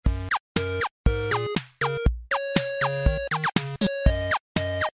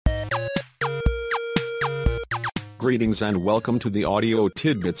Greetings and welcome to the Audio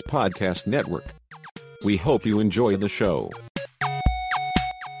TidBits Podcast Network. We hope you enjoy the show.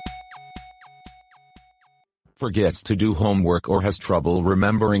 Forgets to do homework or has trouble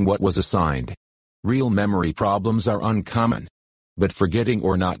remembering what was assigned. Real memory problems are uncommon. But forgetting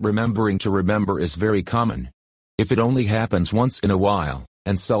or not remembering to remember is very common. If it only happens once in a while,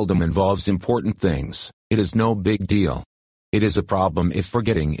 and seldom involves important things, it is no big deal. It is a problem if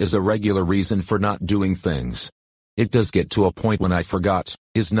forgetting is a regular reason for not doing things. It does get to a point when I forgot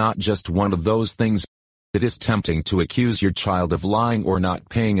is not just one of those things. It is tempting to accuse your child of lying or not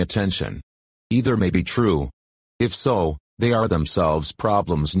paying attention. Either may be true. If so, they are themselves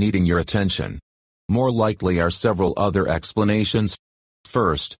problems needing your attention. More likely are several other explanations.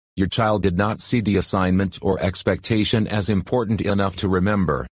 First, your child did not see the assignment or expectation as important enough to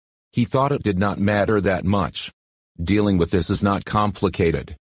remember. He thought it did not matter that much. Dealing with this is not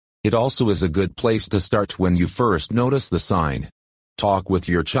complicated. It also is a good place to start when you first notice the sign. Talk with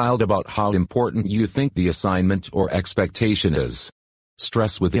your child about how important you think the assignment or expectation is.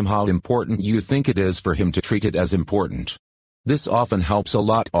 Stress with him how important you think it is for him to treat it as important. This often helps a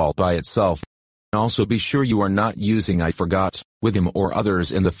lot all by itself. Also be sure you are not using "I forgot" with him or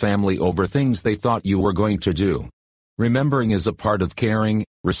others in the family over things they thought you were going to do. Remembering is a part of caring,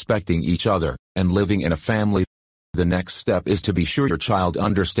 respecting each other, and living in a family. The next step is to be sure your child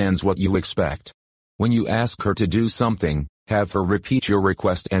understands what you expect. When you ask her to do something, have her repeat your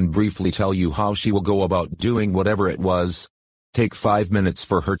request and briefly tell you how she will go about doing whatever it was. Take 5 minutes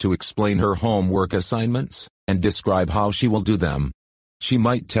for her to explain her homework assignments, and describe how she will do them. She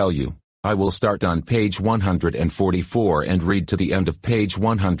might tell you, "I will start on page 144 and read to the end of page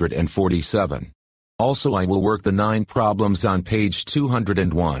 147. Also, I will work the 9 problems on page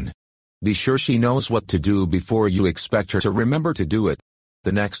 201. Be sure she knows what to do before you expect her to remember to do it.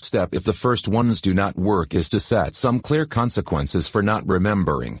 The next step if the first ones do not work is to set some clear consequences for not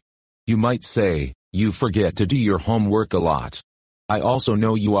remembering. You might say, "You forget to do your homework a lot. I also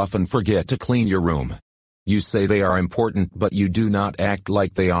know you often forget to clean your room. You say they are important but you do not act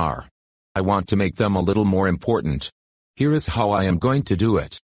like they are. I want to make them a little more important. Here is how I am going to do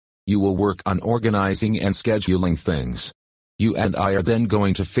it." You will work on organizing and scheduling things. You and I are then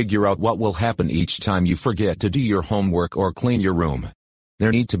going to figure out what will happen each time you forget to do your homework or clean your room.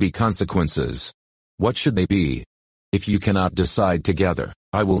 There need to be consequences. What should they be? If you cannot decide together,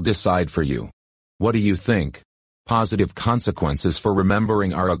 I will decide for you. What do you think? Positive consequences for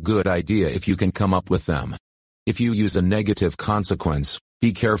remembering are a good idea if you can come up with them. If you use a negative consequence,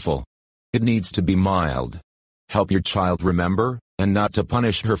 be careful. It needs to be mild. Help your child remember, and not to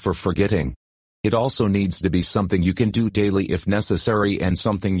punish her for forgetting. It also needs to be something you can do daily if necessary and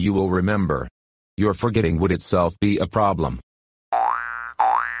something you will remember. Your forgetting would itself be a problem.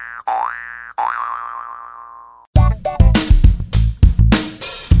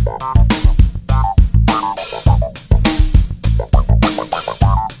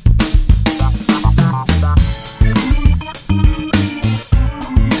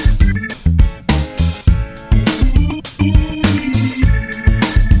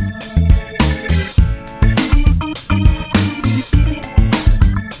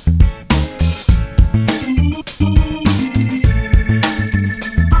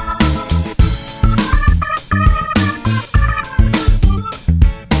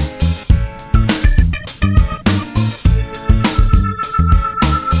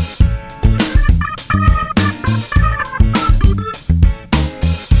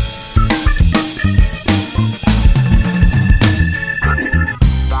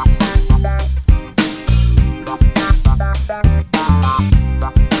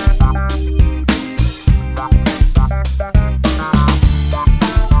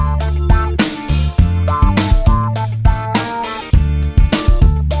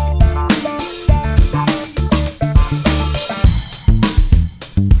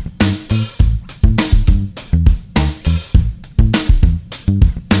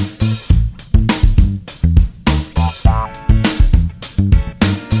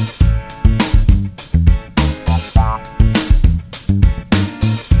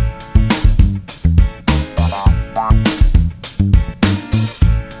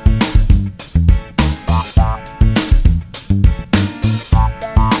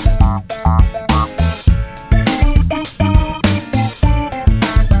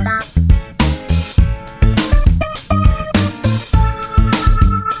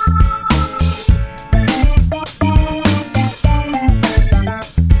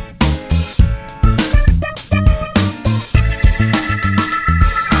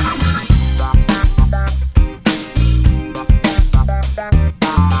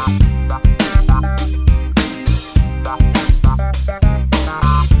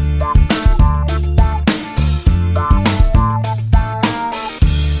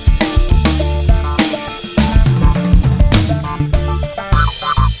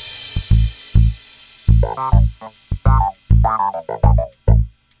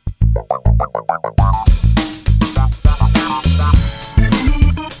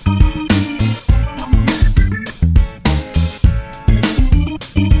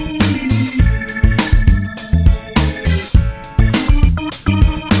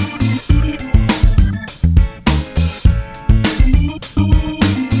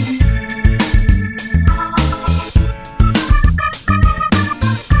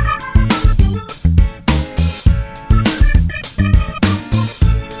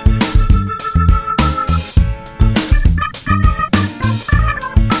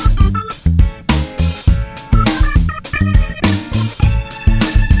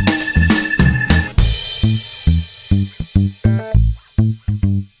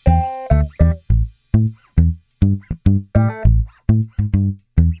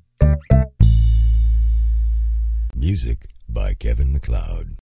 Music by Kevin MacLeod.